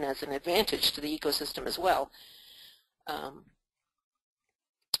it's seen as an advantage to the ecosystem as well.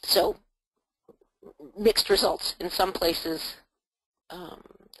 So mixed results. In some places,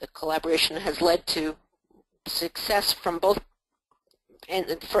 the collaboration has led to success from both,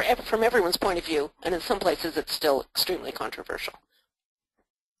 and from everyone's point of view, and in some places it's still extremely controversial.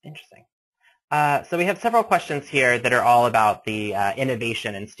 Interesting. So we have several questions here that are all about the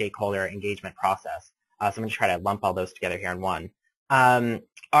innovation and stakeholder engagement process. So I'm going to try to lump all those together here in one. Can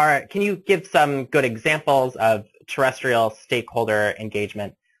you give some good examples of terrestrial stakeholder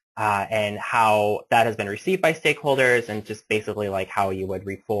engagement and how that has been received by stakeholders, and just basically like how you would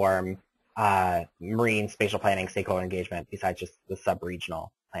reform marine spatial planning stakeholder engagement besides just the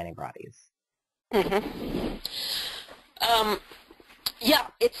sub-regional planning bodies? Mm-hmm. Yeah,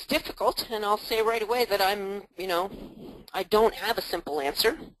 it's difficult, and I'll say right away that I don't have a simple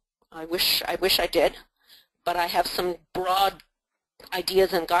answer. I wish I did, but I have some broad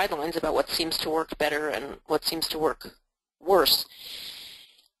ideas and guidelines about what seems to work better and what seems to work worse.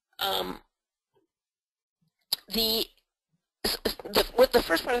 The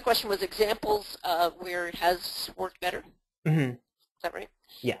first part of the question was examples of where it has worked better. Mm-hmm. Is that right?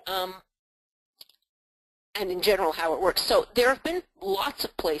 Yeah. and in general how it works. So there have been lots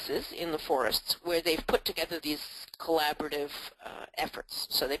of places in the forests where they've put together these collaborative efforts.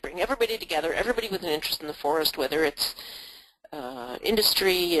 So they bring everybody together, everybody with an interest in the forest, whether it's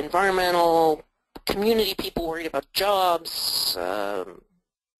industry, environmental, community people worried about jobs,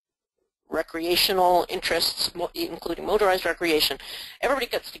 recreational interests, including motorized recreation. Everybody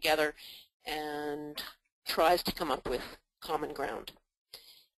gets together and tries to come up with common ground.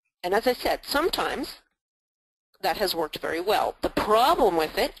 And as I said, sometimes that has worked very well. The problem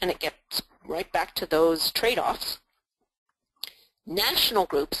with it, and it gets right back to those trade-offs, national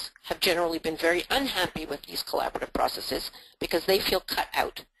groups have generally been very unhappy with these collaborative processes because they feel cut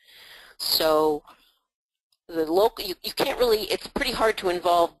out. So the local, you can't really, it's pretty hard to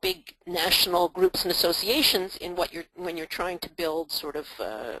involve big national groups and associations in when you're trying to build sort of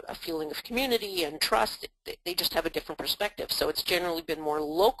a feeling of community and trust. They just have a different perspective. So it's generally been more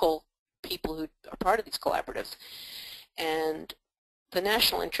local people who are part of these collaboratives. And the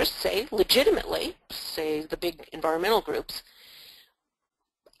national interests say, legitimately, say the big environmental groups,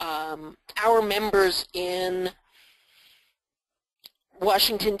 our members in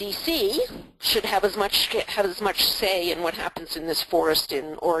Washington, D.C. should have as much say in what happens in this forest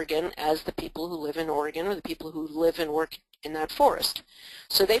in Oregon as the people who live in Oregon or the people who live and work in that forest.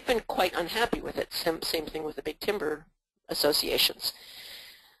 So they've been quite unhappy with it. Same thing with the big timber associations.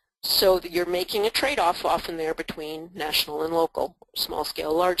 So you're making a trade-off often there between national and local, small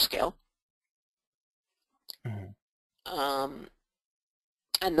scale, large scale. Mm-hmm.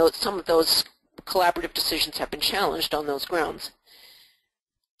 And some of those collaborative decisions have been challenged on those grounds.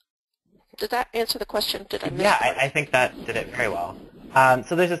 Did that answer the question? Did I miss Yeah, I think that did it very well.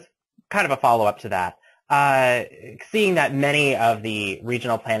 So there's just kind of a follow-up to that. Seeing that many of the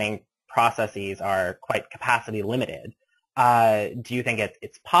regional planning processes are quite capacity limited, do you think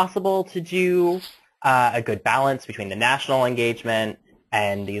it's possible to do a good balance between the national engagement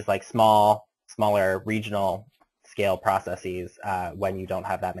and these like smaller regional scale processes when you don't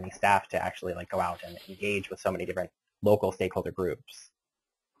have that many staff to actually like go out and engage with so many different local stakeholder groups?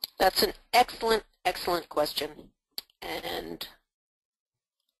 That's an excellent, excellent question. And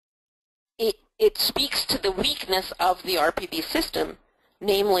it speaks to the weakness of the RPB system,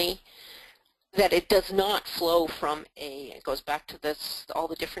 namely that it does not flow from it goes back to this, all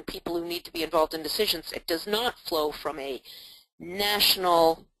the different people who need to be involved in decisions, it does not flow from a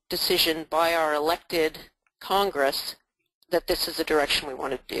national decision by our elected Congress that this is the direction we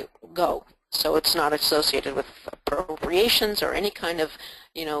want to go. So it's not associated with appropriations or any kind of,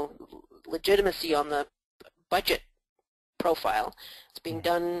 legitimacy on the budget profile. It's being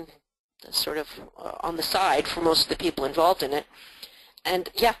done sort of on the side for most of the people involved in it. And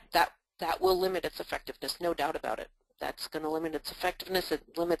yeah, that will limit its effectiveness, no doubt about it. That's going to limit its effectiveness.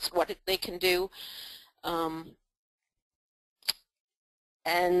 It limits what they can do.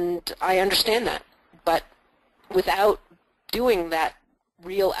 And I understand that. But without doing that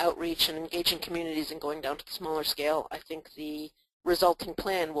real outreach and engaging communities and going down to the smaller scale, I think the resulting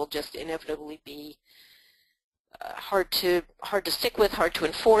plan will just inevitably be hard to stick with, hard to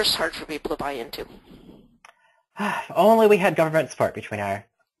enforce, hard for people to buy into. If only we had government support between our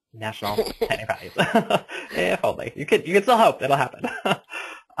national planning values. If only. You could still hope it'll happen.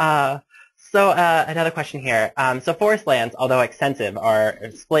 So another question here. So forest lands, although extensive, are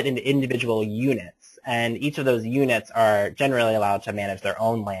split into individual units, and each of those units are generally allowed to manage their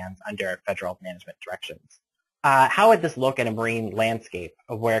own lands under federal management directions. How would this look in a marine landscape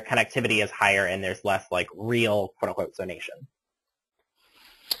where connectivity is higher and there's less like real quote-unquote zonation?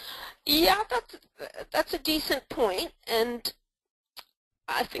 Yeah, that's a decent point, and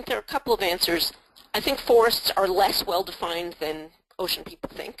I think there are a couple of answers. I think forests are less well-defined than ocean people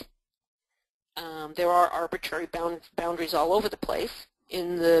think. There are arbitrary boundaries all over the place.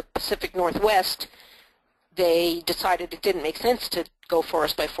 In the Pacific Northwest, they decided it didn't make sense to go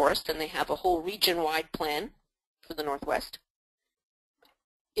forest by forest, and they have a whole region-wide plan for the Northwest,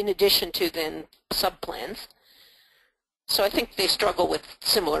 in addition to then sub-plans. So I think they struggle with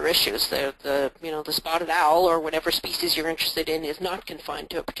similar issues. The spotted owl or whatever species you're interested in is not confined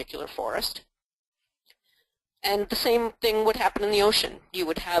to a particular forest. And the same thing would happen in the ocean. You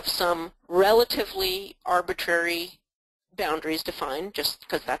would have some relatively arbitrary boundaries defined, just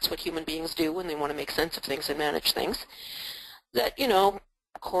because that's what human beings do when they want to make sense of things and manage things, that,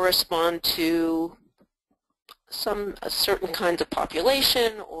 correspond to certain kinds of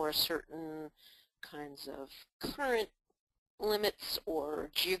population or certain kinds of current limits or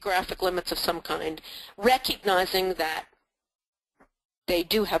geographic limits of some kind, recognizing that they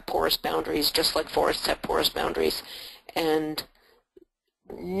do have porous boundaries, just like forests have porous boundaries, and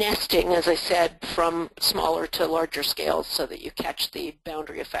nesting, as I said, from smaller to larger scales so that you catch the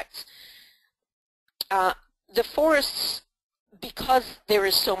boundary effects. The forests, because there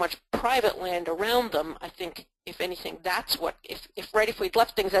is so much private land around them, I think, if anything, that's what, if we'd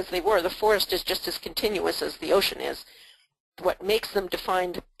left things as they were, the forest is just as continuous as the ocean is. What makes them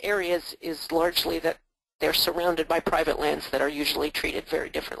defined areas is largely that they're surrounded by private lands that are usually treated very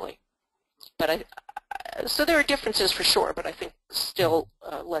differently. But so there are differences for sure, but I think still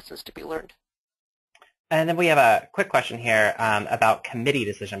lessons to be learned. And then we have a quick question here about committee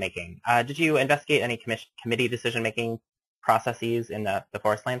decision-making. Did you investigate any committee decision-making processes in the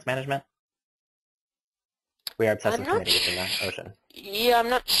forest lands management? We are obsessed with committees in the ocean. Yeah, I'm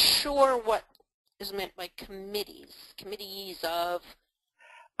not sure what is meant by committees. Committees of...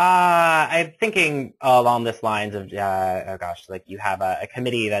 I'm thinking along this lines of, oh gosh, like you have a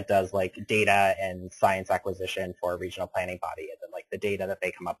committee that does like data and science acquisition for a regional planning body, and then like the data that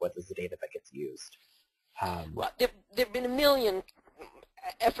they come up with is the data that gets used. Well, there have been a million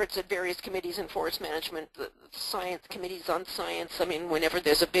efforts at various committees in forest management, the science committees on science. I mean, whenever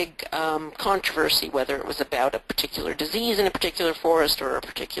there's a big controversy, whether it was about a particular disease in a particular forest or a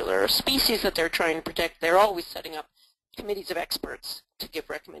particular species that they're trying to protect, they're always setting up committees of experts to give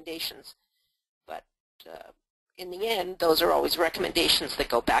recommendations. But in the end, those are always recommendations that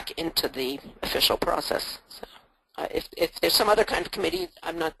go back into the official process. So if there's some other kind of committee,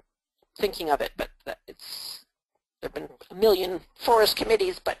 I'm not thinking of it, but there have been a million forest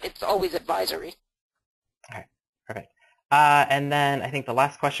committees, but it's always advisory. Okay, perfect. And then I think the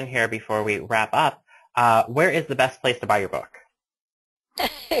last question here before we wrap up, where is the best place to buy your book?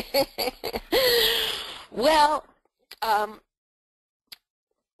 Well,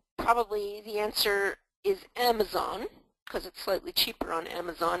 probably the answer is Amazon, because it's slightly cheaper on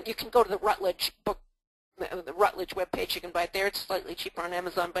Amazon. You can go to the Routledge webpage. You can buy it there. It's slightly cheaper on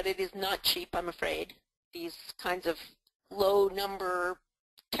Amazon, but it is not cheap, I'm afraid. These kinds of low-number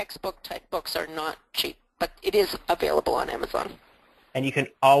textbook-type books are not cheap, but it is available on Amazon. And you can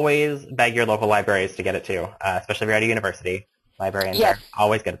always beg your local libraries to get it too, especially if you're at a university. Librarians are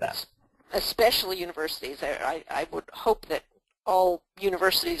always good at that. Especially universities. I would hope that all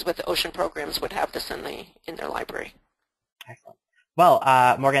universities with ocean programs would have this in their library. Excellent. Well,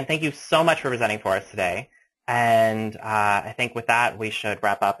 Morgan, thank you so much for presenting for us today. And I think with that, we should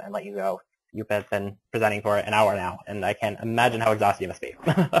wrap up and let you go. You've been presenting for an hour now, and I can't imagine how exhausted you must be.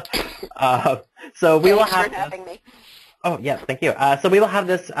 So we will have. Thanks for having me. Oh, yes, thank you. So we will have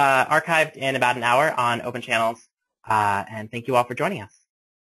this archived in about an hour on Open Channels, and thank you all for joining us.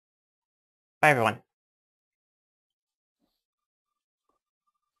 Bye, everyone.